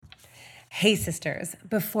Hey sisters,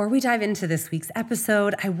 before we dive into this week's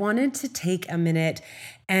episode, I wanted to take a minute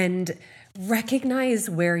and recognize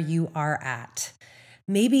where you are at.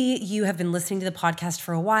 Maybe you have been listening to the podcast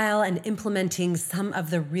for a while and implementing some of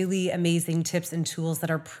the really amazing tips and tools that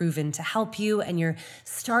are proven to help you, and you're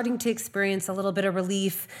starting to experience a little bit of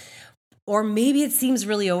relief. Or maybe it seems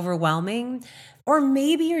really overwhelming. Or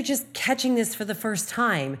maybe you're just catching this for the first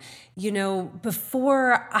time.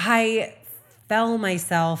 Before I fell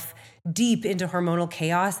myself deep into hormonal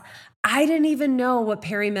chaos, I didn't even know what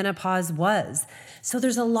perimenopause was. So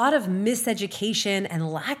there's a lot of miseducation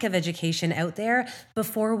and lack of education out there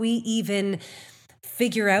before we even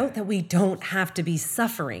figure out that we don't have to be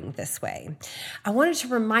suffering this way. I wanted to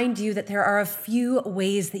remind you that there are a few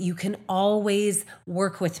ways that you can always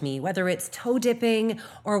work with me, whether it's toe dipping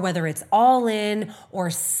or whether it's all in or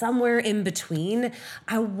somewhere in between.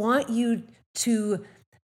 I want you to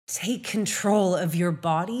take control of your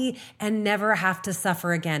body and never have to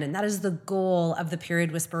suffer again. And that is the goal of the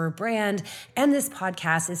Period Whisperer brand. And this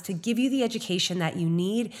podcast is to give you the education that you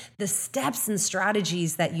need, the steps and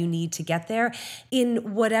strategies that you need to get there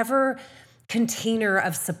in whatever container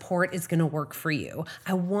of support is going to work for you.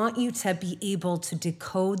 I want you to be able to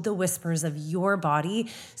decode the whispers of your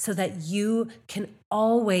body so that you can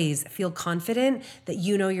always feel confident that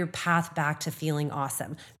you know your path back to feeling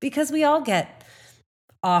awesome, because we all get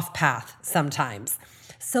off path sometimes.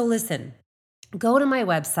 So listen, go to my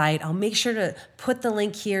website. I'll make sure to put the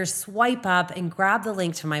link here, swipe up and grab the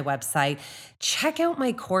link to my website. Check out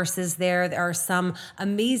my courses there. There are some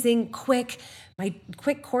amazing quick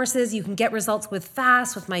courses you can get results with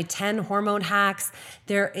fast with my 10 hormone hacks.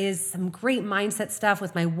 There is some great mindset stuff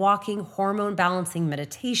with my walking hormone balancing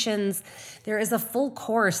meditations. There is a full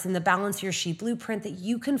course in the Balance Your She Blueprint that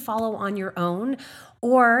you can follow on your own.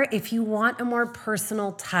 Or if you want a more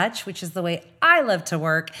personal touch, which is the way I love to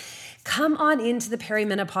work, come on into the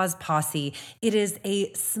Perimenopause Posse. It is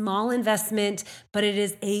a small investment, but it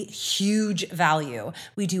is a huge value.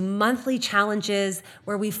 We do monthly challenges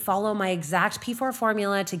where we follow my exact P4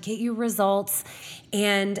 formula to get you results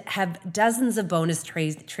and have dozens of bonus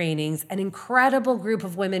trainings, an incredible group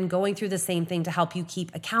of women going through the same thing to help you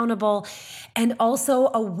keep accountable, and also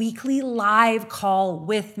a weekly live call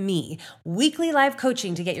with me, weekly live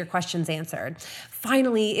coaching to get your questions answered.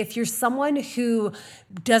 Finally, if you're someone who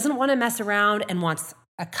doesn't want to mess around and wants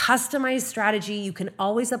a customized strategy, you can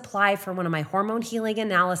always apply for one of my hormone healing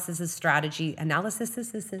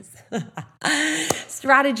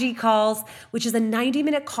strategy calls, which is a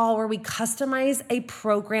 90-minute call where we customize a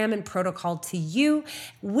program and protocol to you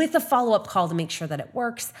with a follow-up call to make sure that it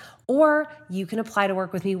works. Or you can apply to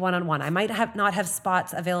work with me one-on-one. I might not have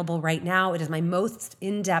spots available right now. It is my most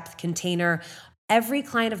in-depth container. Every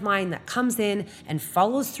client of mine that comes in and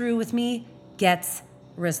follows through with me gets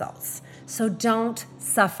results. So don't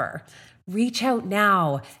suffer. Reach out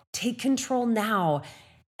now, take control now,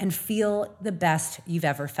 and feel the best you've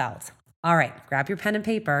ever felt. All right, grab your pen and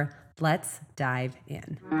paper. Let's dive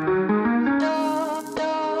in.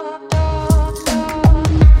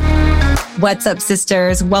 What's up,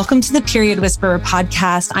 sisters? Welcome to the Period Whisperer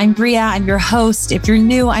podcast. I'm Bria. I'm your host. If you're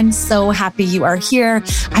new, I'm so happy you are here.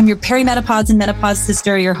 I'm your perimenopause and menopause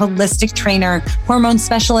sister, your holistic trainer, hormone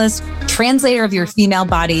specialist, translator of your female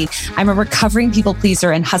body. I'm a recovering people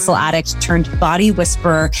pleaser and hustle addict turned body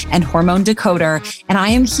whisperer and hormone decoder. And I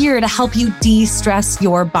am here to help you de-stress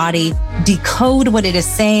your body, decode what it is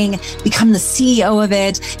saying, become the CEO of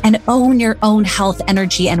it, and own your own health,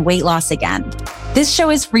 energy, and weight loss again. This show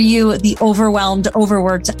is for you, the overwhelmed,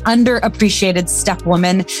 overworked, underappreciated step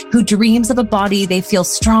woman who dreams of a body they feel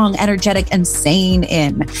strong, energetic, and sane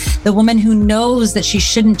in. The woman who knows that she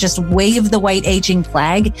shouldn't just wave the white aging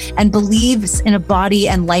flag and believes in a body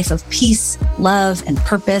and life of peace, love, and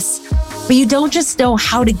purpose. But you don't just know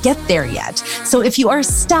how to get there yet. So if you are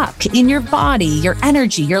stuck in your body, your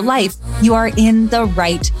energy, your life, you are in the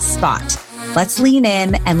right spot. Let's lean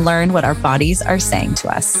in and learn what our bodies are saying to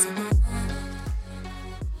us.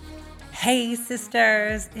 Hey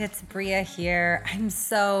sisters, it's Bria here. I'm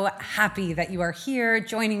so happy that you are here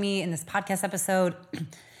joining me in this podcast episode.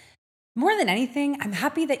 More than anything, I'm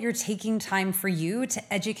happy that you're taking time for you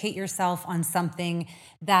to educate yourself on something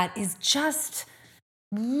that is just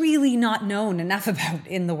really not known enough about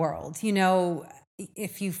in the world. You know,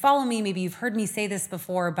 if you follow me, maybe you've heard me say this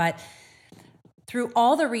before, but through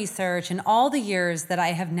all the research and all the years that I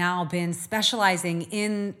have now been specializing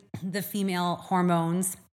in the female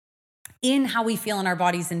hormones, in how we feel in our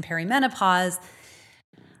bodies in perimenopause,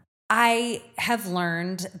 I have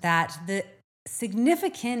learned that the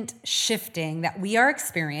significant shifting that we are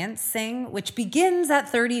experiencing, which begins at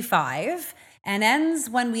 35 and ends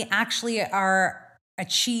when we actually are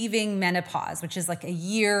achieving menopause, which is like a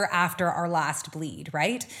year after our last bleed,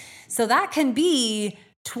 right? So that can be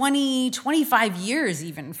 20, 25 years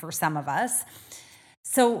even for some of us.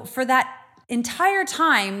 So for that entire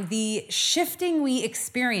time, the shifting we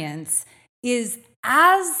experience is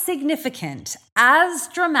as significant, as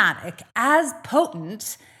dramatic, as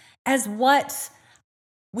potent as what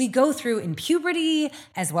we go through in puberty,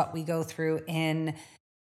 as what we go through in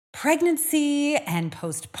pregnancy and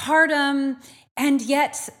postpartum. And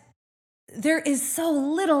yet there is so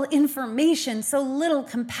little information, so little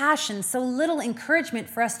compassion, so little encouragement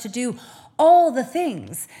for us to do all the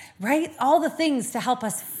things, right? All the things to help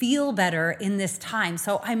us feel better in this time.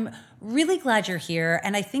 So I'm really glad you're here.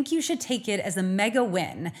 And I think you should take it as a mega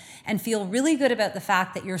win and feel really good about the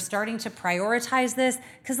fact that you're starting to prioritize this.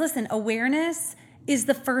 Because listen, awareness is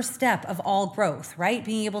the first step of all growth, right?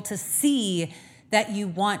 Being able to see that you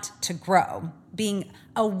want to grow, being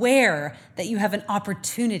aware that you have an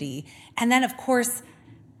opportunity, and then, of course,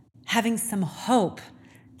 having some hope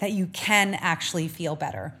that you can actually feel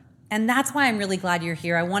better. And that's why I'm really glad you're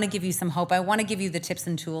here. I want to give you some hope. I want to give you the tips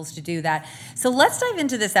and tools to do that. So let's dive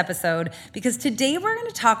into this episode, because today we're going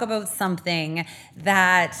to talk about something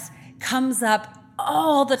that comes up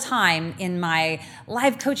all the time in my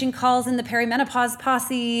live coaching calls in the Perimenopause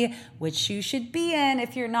Posse, which you should be in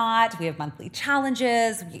if you're not. We have monthly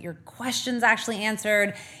challenges. We get your questions actually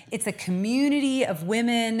answered. It's a community of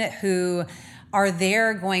women who are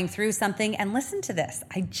there going through something. And listen to this.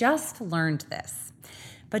 I just learned this.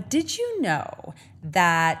 But did you know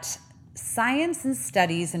that science and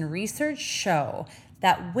studies and research show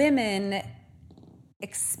that women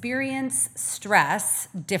experience stress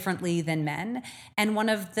differently than men? And one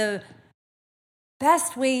of the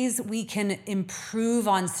best ways we can improve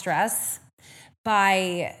on stress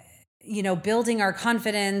by, building our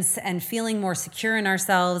confidence and feeling more secure in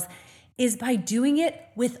ourselves is by doing it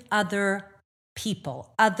with other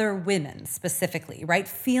people, other women specifically, right?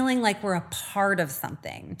 Feeling like we're a part of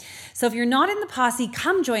something. So if you're not in the posse,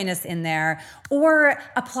 come join us in there or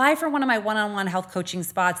apply for one of my one-on-one health coaching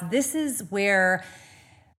spots. This is where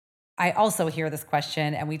I also hear this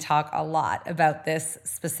question, and we talk a lot about this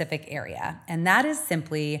specific area, and that is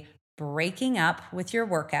simply breaking up with your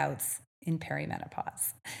workouts in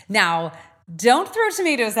perimenopause. Now, don't throw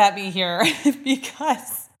tomatoes at me here,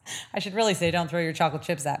 because I should really say don't throw your chocolate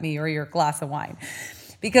chips at me or your glass of wine,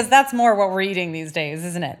 because that's more what we're eating these days,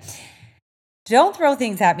 isn't it? Don't throw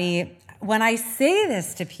things at me. When I say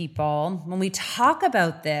this to people, when we talk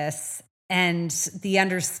about this, and the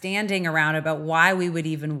understanding around about why we would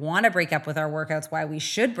even want to break up with our workouts, why we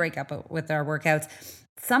should break up with our workouts,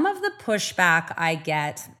 some of the pushback I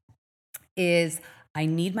get is I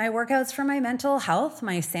need my workouts for my mental health,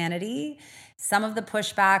 my sanity. Some of the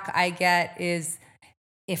pushback I get is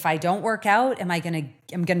if I don't work out, I'm going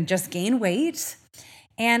to just gain weight.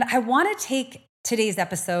 And I want to take today's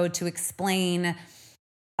episode to explain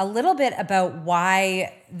a little bit about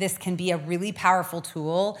why this can be a really powerful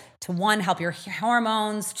tool to, 1, help your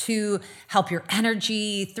hormones, 2, help your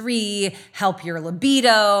energy, 3, help your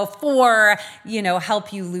libido, 4,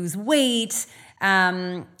 help you lose weight.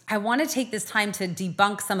 I want to take this time to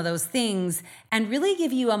debunk some of those things and really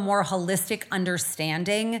give you a more holistic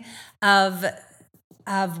understanding of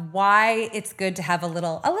why it's good to have a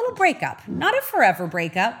little breakup, not a forever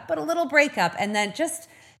breakup, but a little breakup, and then just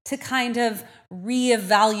to kind of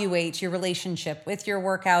reevaluate your relationship with your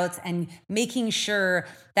workouts and making sure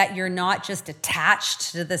that you're not just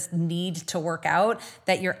attached to this need to work out,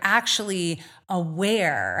 that you're actually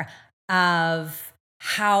aware of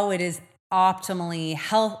how it is optimally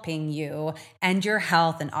helping you and your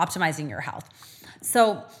health and optimizing your health.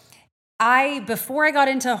 So before I got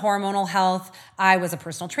into hormonal health, I was a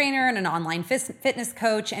personal trainer and an online fitness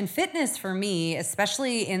coach. And fitness for me,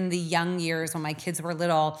 especially in the young years when my kids were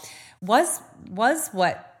little, was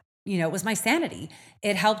what, it was my sanity.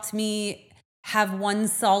 It helped me have one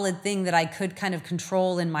solid thing that I could kind of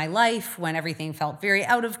control in my life when everything felt very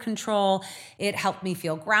out of control. It helped me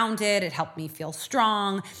feel grounded. It helped me feel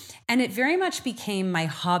strong. And it very much became my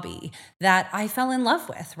hobby that I fell in love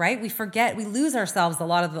with, right? We lose ourselves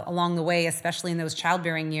along the way, especially in those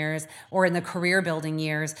childbearing years or in the career building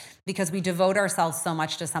years, because we devote ourselves so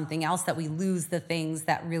much to something else that we lose the things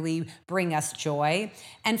that really bring us joy.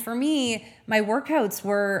 And for me, my workouts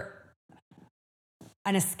were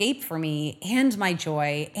an escape for me and my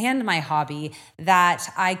joy and my hobby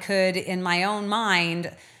that I could, in my own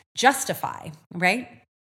mind, justify, right?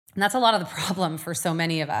 And that's a lot of the problem for so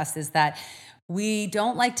many of us, is that we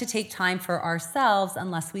don't like to take time for ourselves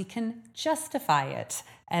unless we can justify it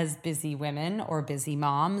as busy women or busy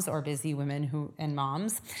moms or busy women and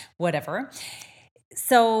moms, whatever.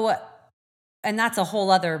 So, and that's a whole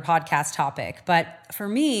other podcast topic. But for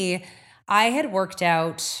me, I had worked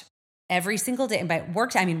out every single day. And by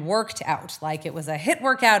worked, I mean worked out. Like it was a HIIT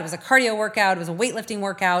workout, it was a cardio workout, it was a weightlifting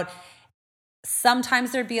workout.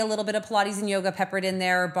 Sometimes there'd be a little bit of Pilates and yoga peppered in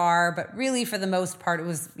there, bar, but really for the most part, it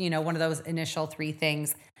was, one of those initial three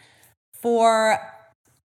things for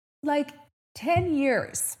like 10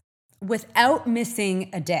 years without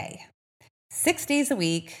missing a day, 6 days a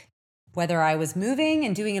week, whether I was moving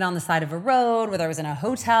and doing it on the side of a road, whether I was in a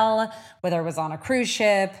hotel, whether I was on a cruise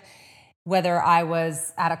ship, whether I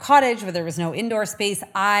was at a cottage where there was no indoor space,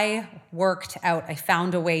 I worked out. I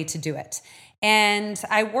found a way to do it. And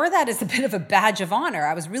I wore that as a bit of a badge of honor.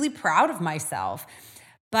 I was really proud of myself.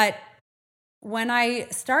 But when I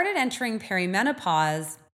started entering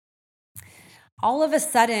perimenopause, all of a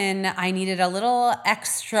sudden I needed a little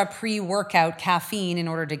extra pre-workout caffeine in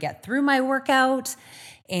order to get through my workout.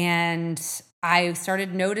 And I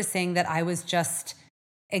started noticing that I was just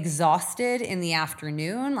exhausted in the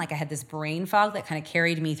afternoon. Like I had this brain fog that kind of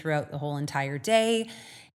carried me throughout the whole entire day.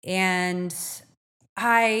 And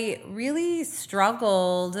I really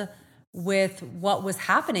struggled with what was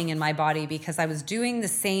happening in my body because I was doing the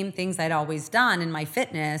same things I'd always done in my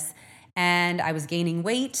fitness, and I was gaining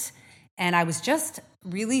weight, and I was just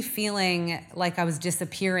really feeling like I was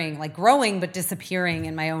disappearing, like growing, but disappearing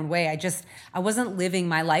in my own way. I wasn't living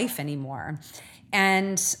my life anymore.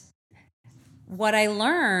 And what I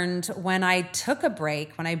learned when I took a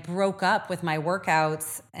break, when I broke up with my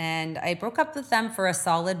workouts, and I broke up with them for a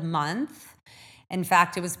solid month. In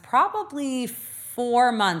fact, it was probably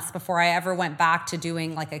 4 months before I ever went back to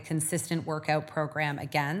doing like a consistent workout program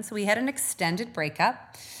again. So we had an extended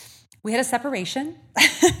breakup. We had a separation,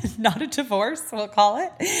 not a divorce, we'll call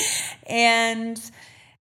it. And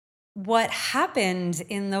what happened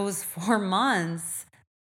in those 4 months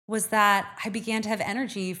was that I began to have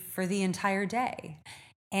energy for the entire day.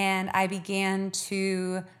 And I began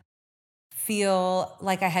to feel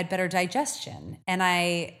like I had better digestion. And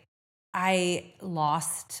I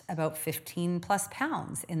lost about 15 plus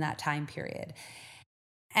pounds in that time period.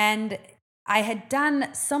 And I had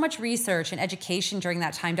done so much research and education during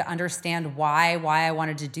that time to understand why I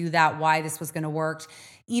wanted to do that, why this was going to work,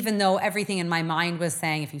 even though everything in my mind was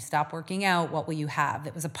saying, if you stop working out, what will you have?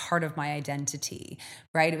 It was a part of my identity,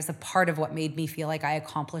 right? It was a part of what made me feel like I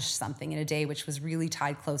accomplished something in a day, which was really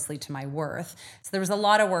tied closely to my worth. So there was a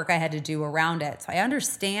lot of work I had to do around it. So I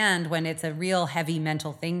understand when it's a real heavy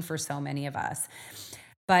mental thing for so many of us.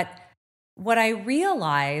 But what I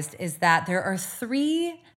realized is that there are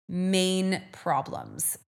three main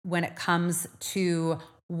problems when it comes to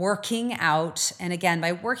working out. And again,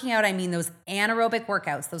 by working out, I mean those anaerobic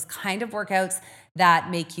workouts, those kind of workouts that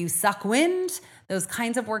make you suck wind, those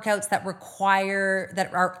kinds of workouts that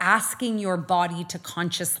are asking your body to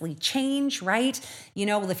consciously change, right?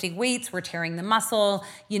 Lifting weights, we're tearing the muscle,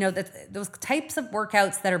 those types of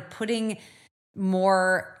workouts that are putting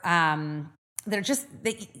more,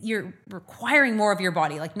 that you're requiring more of your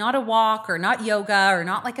body, like not a walk or not yoga or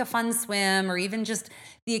not like a fun swim or even just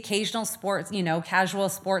the occasional sports, casual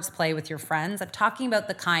sports play with your friends. I'm talking about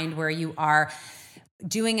the kind where you are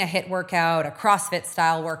doing a HIIT workout, a CrossFit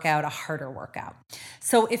style workout, a harder workout.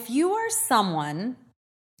 So if you are someone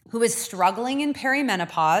who is struggling in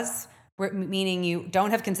perimenopause, meaning you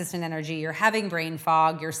don't have consistent energy, you're having brain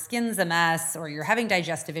fog, your skin's a mess, or you're having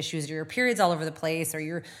digestive issues, or your period's all over the place, or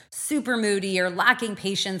you're super moody, or lacking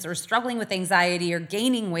patience, or struggling with anxiety, or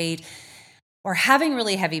gaining weight, or having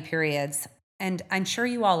really heavy periods, and I'm sure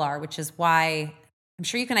you all are, which is why I'm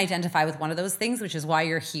sure you can identify with one of those things, which is why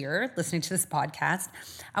you're here listening to this podcast.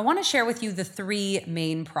 I want to share with you the three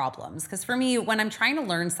main problems. Because for me, when I'm trying to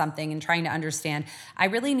learn something and trying to understand, I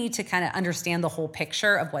really need to kind of understand the whole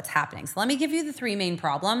picture of what's happening. So let me give you the three main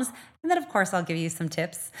problems. And then, of course, I'll give you some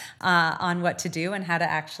tips on what to do and how to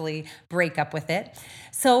actually break up with it.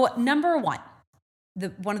 So number one,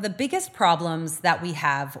 one of the biggest problems that we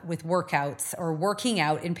have with workouts or working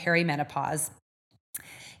out in perimenopause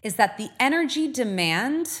is that the energy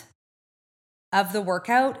demand of the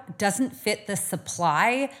workout doesn't fit the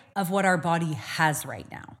supply of what our body has right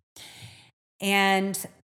now. And,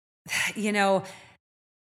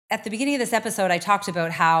 at the beginning of this episode, I talked about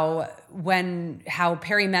how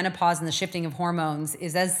perimenopause and the shifting of hormones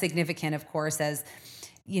is as significant, of course, as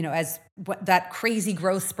that crazy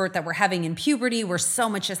growth spurt that we're having in puberty, where so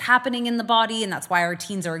much is happening in the body. And that's why our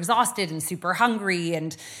teens are exhausted and super hungry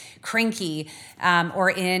and cranky, or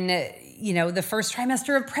in, the first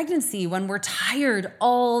trimester of pregnancy when we're tired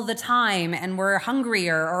all the time and we're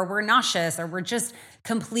hungrier or we're nauseous or we're just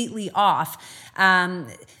completely off.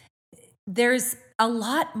 There's a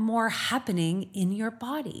lot more happening in your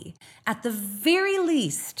body. At the very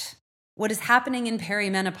least, what is happening in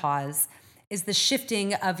perimenopause is the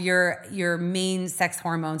shifting of your main sex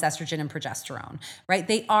hormones, estrogen and progesterone, right?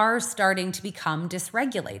 They are starting to become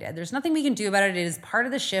dysregulated. There's nothing we can do about it. It is part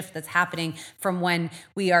of the shift that's happening from when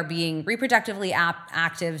we are being reproductively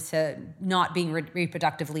active to not being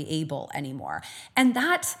reproductively able anymore. And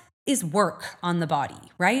that is work on the body,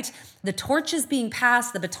 right? The torch is being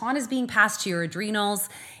passed, the baton is being passed to your adrenals,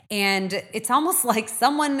 and it's almost like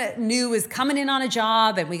someone new is coming in on a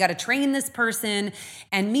job and we got to train this person.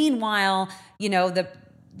 And meanwhile,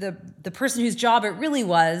 the person whose job it really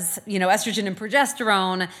was, estrogen and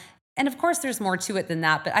progesterone. And of course, there's more to it than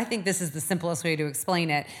that, but I think this is the simplest way to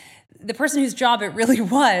explain it. The person whose job it really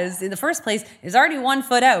was in the first place is already 1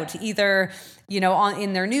 foot out, either,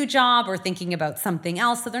 in their new job or thinking about something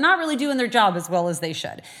else. So they're not really doing their job as well as they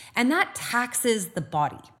should. And that taxes the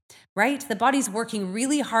body, right? The body's working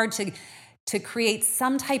really hard to create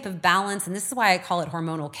some type of balance. And this is why I call it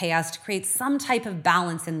hormonal chaos, to create some type of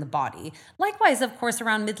balance in the body. Likewise, of course,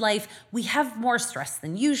 around midlife, we have more stress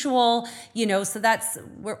than usual, so that's,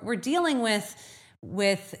 we're dealing with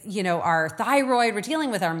our thyroid, we're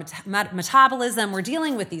dealing with our metabolism, we're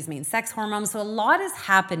dealing with these main sex hormones. So a lot is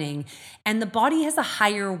happening and the body has a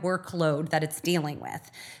higher workload that it's dealing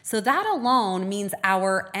with. So that alone means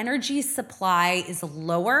our energy supply is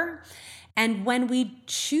lower. And when we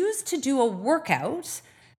choose to do a workout,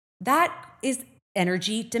 that is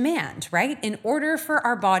energy demand, right? In order for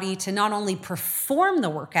our body to not only perform the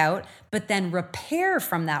workout, but then repair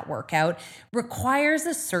from that workout requires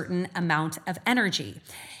a certain amount of energy.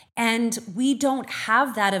 And we don't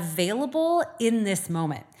have that available in this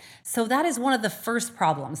moment. So that is one of the first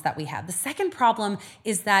problems that we have. The second problem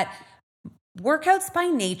is that workouts by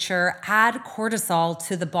nature add cortisol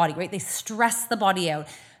to the body, right? They stress the body out.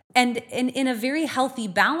 And in a very healthy,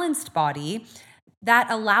 balanced body,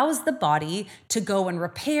 that allows the body to go and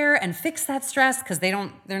repair and fix that stress because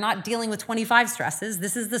they're not dealing with 25 stresses.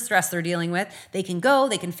 This is the stress they're dealing with. They can go,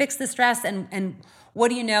 they can fix the stress. And what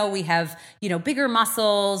do you know? We have, bigger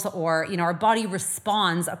muscles or, our body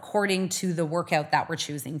responds according to the workout that we're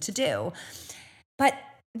choosing to do. But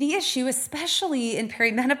the issue, especially in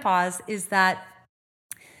perimenopause, is that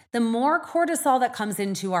the more cortisol that comes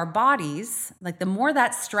into our bodies, like the more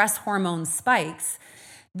that stress hormone spikes,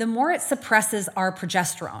 the more it suppresses our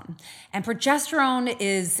progesterone. And progesterone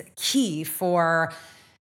is key for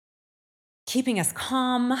keeping us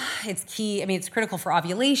calm. It's key. It's critical for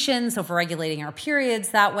ovulation. So for regulating our periods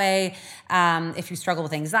that way. If you struggle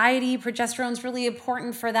with anxiety, progesterone is really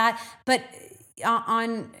important for that. But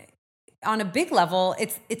on a big level,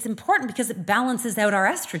 it's important because it balances out our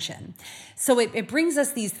estrogen. So it brings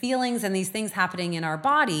us these feelings and these things happening in our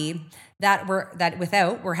body that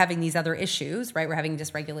we're having these other issues, right? We're having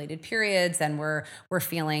dysregulated periods and we're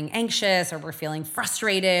feeling anxious or we're feeling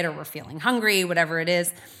frustrated or we're feeling hungry, whatever it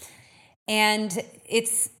is. And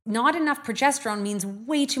it's not enough progesterone means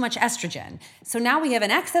way too much estrogen. So now we have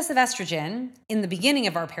an excess of estrogen in the beginning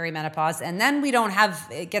of our perimenopause, and then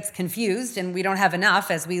it gets confused and we don't have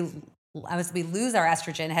enough as we lose our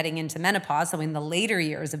estrogen heading into menopause. So in the later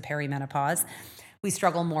years of perimenopause, we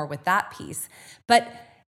struggle more with that piece. But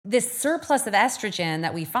this surplus of estrogen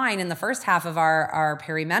that we find in the first half of our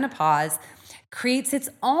perimenopause creates its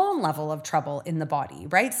own level of trouble in the body,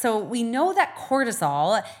 right? So we know that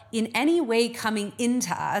cortisol in any way coming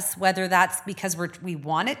into us, whether that's because we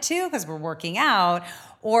want it to, because we're working out,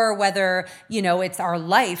 or whether, it's our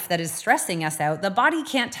life that is stressing us out, the body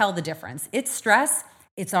can't tell the difference. It's stress.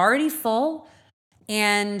 It's already full.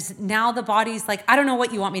 And now the body's like, I don't know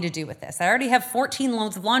what you want me to do with this. I already have 14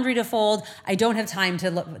 loads of laundry to fold. I don't have time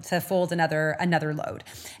to fold another load.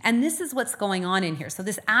 And this is what's going on in here. So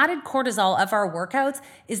this added cortisol of our workouts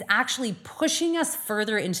is actually pushing us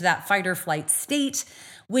further into that fight or flight state,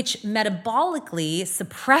 which metabolically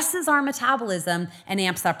suppresses our metabolism and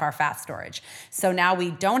amps up our fat storage. So now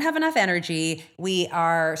we don't have enough energy. We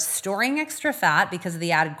are storing extra fat because of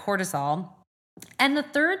the added cortisol. And the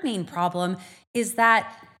third main problem is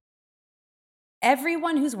that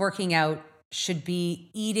everyone who's working out should be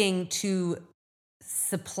eating to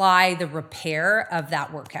supply the repair of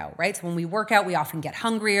that workout, right? So when we work out, we often get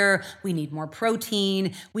hungrier. We need more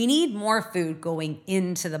protein. We need more food going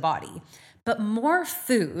into the body. But more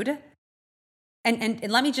food, and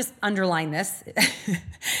let me just underline this.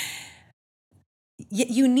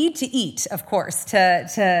 You need to eat, of course, to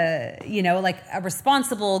like a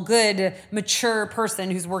responsible, good, mature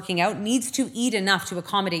person who's working out needs to eat enough to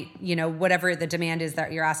accommodate, whatever the demand is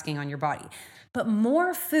that you're asking on your body. But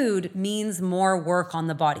more food means more work on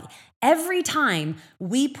the body. Every time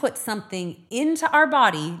we put something into our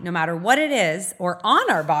body, no matter what it is, or on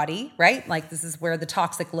our body, right? Like this is where the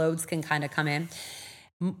toxic loads can kind of come in.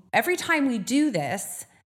 Every time we do this,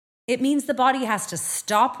 it means the body has to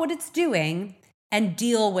stop what it's doing and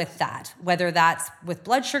deal with that, whether that's with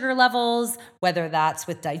blood sugar levels, whether that's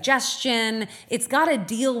with digestion. It's got to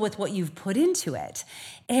deal with what you've put into it.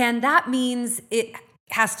 And that means it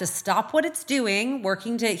has to stop what it's doing,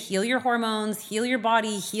 working to heal your hormones, heal your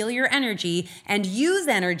body, heal your energy, and use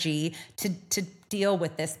energy to deal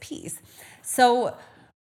with this piece. So,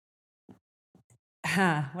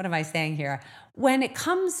 what am I saying here? When it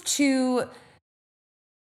comes to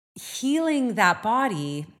healing that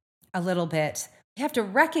body a little bit, you have to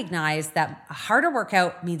recognize that a harder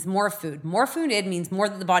workout means more food. More food in means more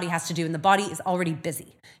that the body has to do, and the body is already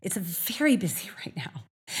busy. It's very busy right now.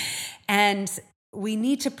 And we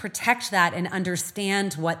need to protect that and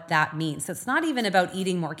understand what that means. So it's not even about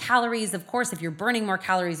eating more calories. Of course, if you're burning more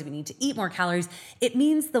calories, we need to eat more calories. It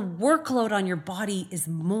means the workload on your body is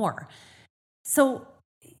more. So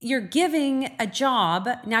you're giving a job.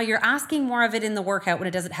 Now you're asking more of it in the workout when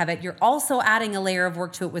it doesn't have it. You're also adding a layer of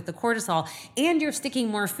work to it with the cortisol, and you're sticking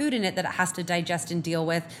more food in it that it has to digest and deal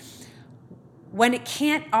with. When it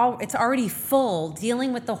can't, it's already full,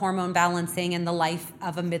 dealing with the hormone balancing and the life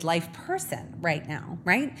of a midlife person right now,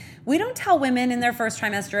 right? We don't tell women in their first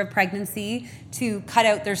trimester of pregnancy to cut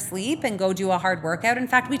out their sleep and go do a hard workout. In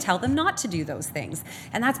fact, we tell them not to do those things.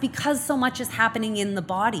 And that's because so much is happening in the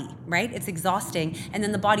body, right? It's exhausting. And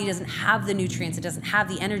then the body doesn't have the nutrients, it doesn't have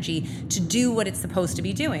the energy to do what it's supposed to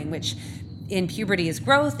be doing, which in puberty is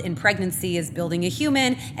growth, in pregnancy is building a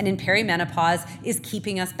human, and in perimenopause is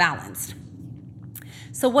keeping us balanced.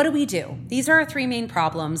 So what do we do? These are our three main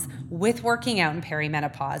problems with working out in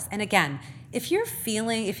perimenopause. And again, if you're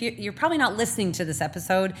probably not listening to this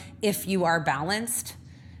episode if you are balanced.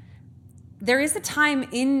 There is a time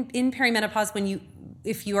in perimenopause when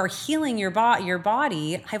if you are healing your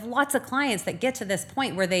body. I have lots of clients that get to this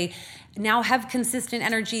point where they now have consistent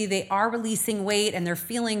energy, they are releasing weight, and they're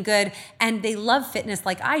feeling good, and they love fitness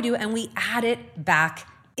like I do, and we add it back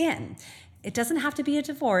in. It doesn't have to be a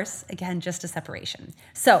divorce, again, just a separation.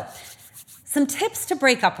 So some tips to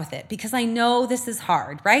break up with it, because I know this is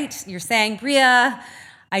hard, right? You're saying, Bria,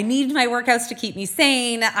 I need my workouts to keep me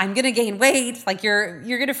sane. I'm going to gain weight. Like you're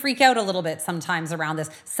going to freak out a little bit sometimes around this.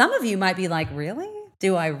 Some of you might be like, really?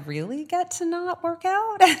 Do I really get to not work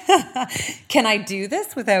out? Can I do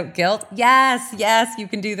this without guilt? Yes, you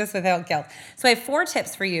can do this without guilt. So I have 4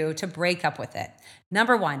 tips for you to break up with it.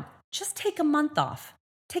 Number 1, just take a month off.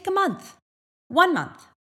 Take a month. 1 month,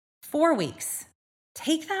 4 weeks.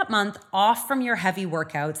 Take that month off from your heavy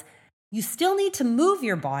workouts. You still need to move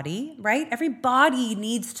your body, right? Every body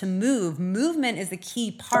needs to move. Movement is a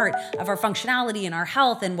key part of our functionality and our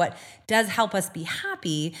health and what does help us be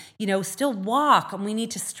happy. Still walk, and we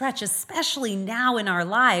need to stretch, especially now in our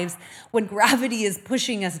lives when gravity is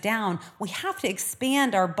pushing us down. We have to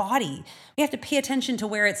expand our body. We have to pay attention to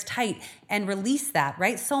where it's tight and release that,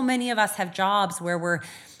 right? So many of us have jobs where we're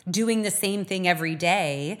doing the same thing every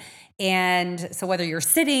day. And so whether you're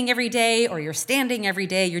sitting every day or you're standing every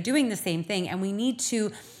day, you're doing the same thing. And we need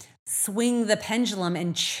to swing the pendulum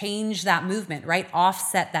and change that movement, right?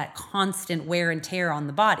 Offset that constant wear and tear on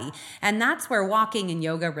the body. And that's where walking and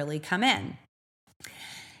yoga really come in.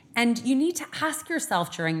 And you need to ask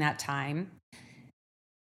yourself during that time,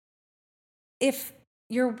 if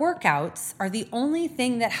your workouts are the only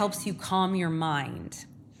thing that helps you calm your mind,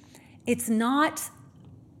 it's not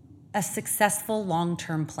a successful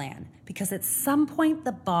long-term plan, because at some point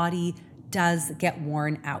the body does get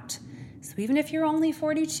worn out. So even if you're only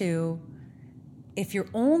 42, if your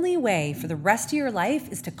only way for the rest of your life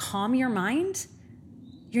is to calm your mind,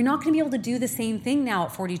 you're not going to be able to do the same thing now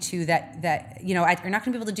at 42 you're not going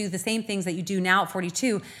to be able to do the same things that you do now at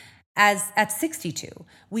 42 as at 62.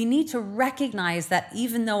 We need to recognize that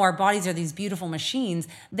even though our bodies are these beautiful machines,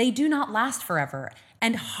 they do not last forever.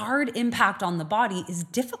 And hard impact on the body is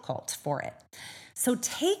difficult for it. So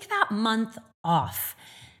take that month off.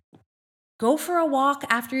 Go for a walk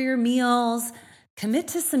after your meals. Commit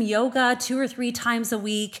to some yoga 2 or 3 times a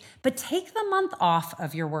week, but take the month off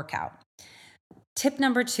of your workout. Tip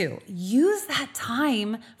number 2, use that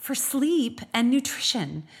time for sleep and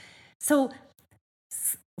nutrition. So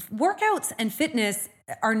workouts and fitness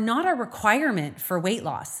are not a requirement for weight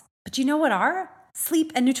loss, but you know what are?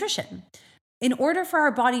 Sleep and nutrition. In order for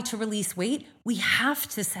our body to release weight, we have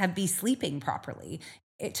to be sleeping properly.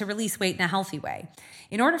 to release weight in a healthy way.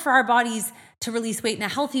 In order for our bodies to release weight in a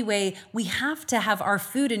healthy way, we have to have our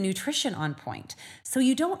food and nutrition on point. So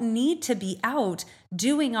you don't need to be out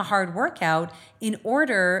doing a hard workout in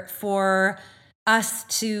order for us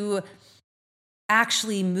to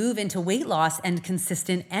actually move into weight loss and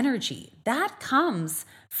consistent energy. That comes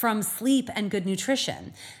from sleep and good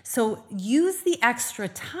nutrition. So use the extra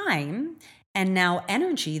time and now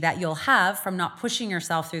energy that you'll have from not pushing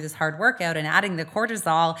yourself through this hard workout and adding the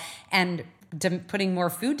cortisol and putting more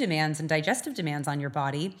food demands and digestive demands on your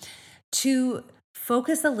body to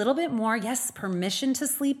focus a little bit more. Yes, permission to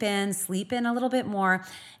sleep in a little bit more,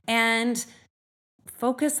 and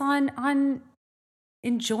focus on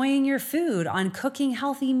enjoying your food, on cooking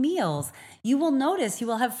healthy meals. You will notice you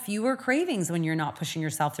will have fewer cravings when you're not pushing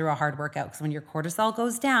yourself through a hard workout, because when your cortisol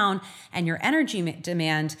goes down and your energy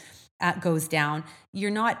demand goes down, you're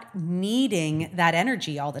not needing that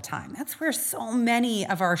energy all the time. That's where so many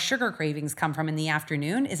of our sugar cravings come from in the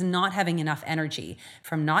afternoon, is not having enough energy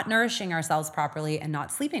from not nourishing ourselves properly and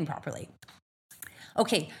not sleeping properly.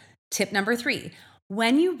 Okay, tip number 3.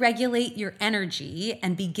 When you regulate your energy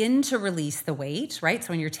and begin to release the weight, right? So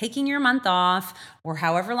when you're taking your month off or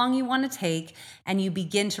however long you want to take, and you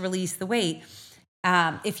begin to release the weight,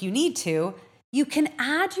 if you need to, you can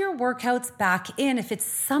add your workouts back in if it's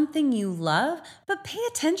something you love, but pay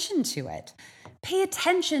attention to it. Pay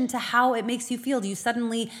attention to how it makes you feel. Do you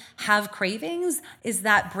suddenly have cravings? Is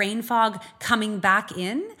that brain fog coming back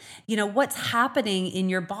in? What's happening in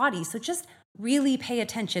your body? So just really pay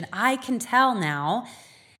attention. I can tell now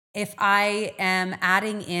if I am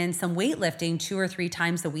adding in some weightlifting 2 or 3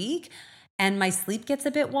 times a week, and my sleep gets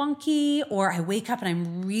a bit wonky, or I wake up and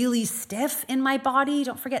I'm really stiff in my body.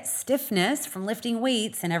 Don't forget, stiffness from lifting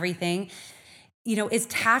weights and everything, is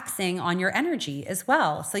taxing on your energy as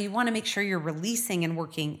well. So you want to make sure you're releasing and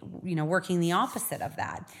working the opposite of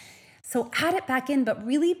that. So add it back in, but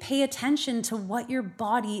really pay attention to what your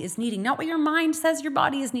body is needing, not what your mind says your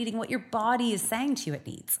body is needing, what your body is saying to you it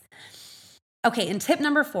needs. Okay, and tip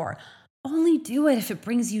number 4, only do it if it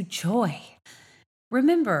brings you joy.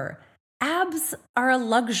 Remember, abs are a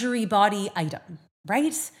luxury body item,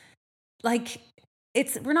 right?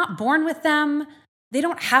 We're not born with them. They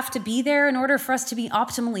don't have to be there in order for us to be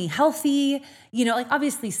optimally healthy.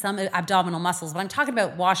 Obviously some abdominal muscles, but I'm talking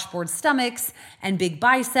about washboard stomachs and big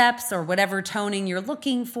biceps or whatever toning you're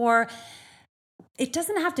looking for. It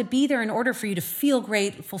doesn't have to be there in order for you to feel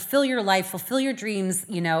great, fulfill your life, fulfill your dreams,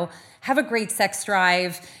 have a great sex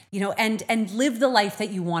drive, and live the life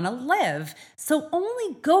that you want to live. So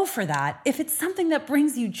only go for that if it's something that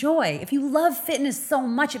brings you joy. If you love fitness so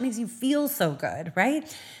much, it makes you feel so good,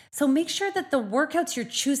 right? So make sure that the workouts you're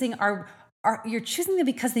choosing you're choosing them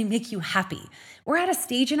because they make you happy. We're at a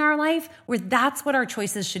stage in our life where that's what our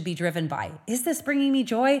choices should be driven by. Is this bringing me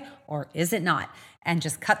joy or is it not? And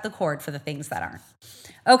just cut the cord for the things that aren't.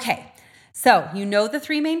 Okay, so the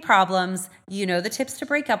 3 main problems, the tips to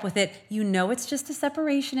break up with it, it's just a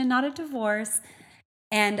separation and not a divorce.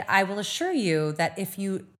 And I will assure you that if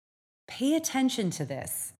you pay attention to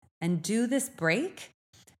this and do this break,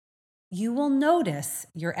 you will notice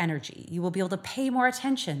your energy. You will be able to pay more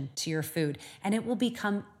attention to your food, and it will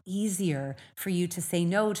become easier for you to say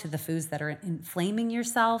no to the foods that are inflaming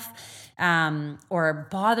yourself or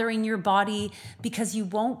bothering your body, because you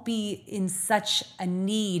won't be in such a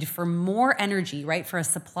need for more energy, right? For a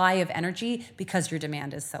supply of energy, because your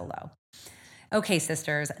demand is so low. Okay,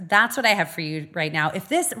 sisters, that's what I have for you right now. If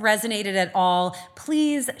this resonated at all,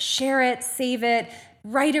 please share it, save it,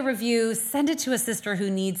 write a review, send it to a sister who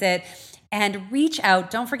needs it, and reach out.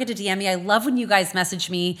 Don't forget to DM me. I love when you guys message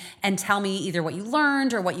me and tell me either what you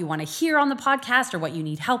learned or what you want to hear on the podcast or what you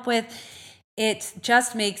need help with. It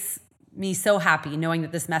just makes me so happy knowing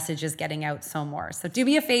that this message is getting out so more. So do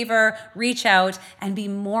me a favor, reach out and be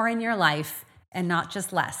more in your life and not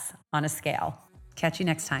just less on a scale. Catch you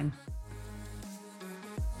next time.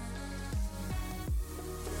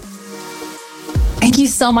 Thank you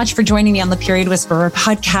so much for joining me on the Period Whisperer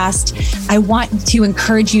podcast. I want to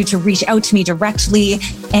encourage you to reach out to me directly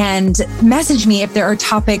and message me if there are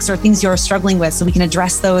topics or things you're struggling with so we can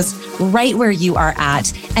address those right where you are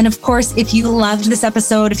at. And of course, if you loved this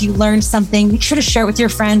episode, if you learned something, make sure to share it with your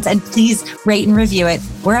friends and please rate and review it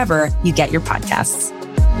wherever you get your podcasts.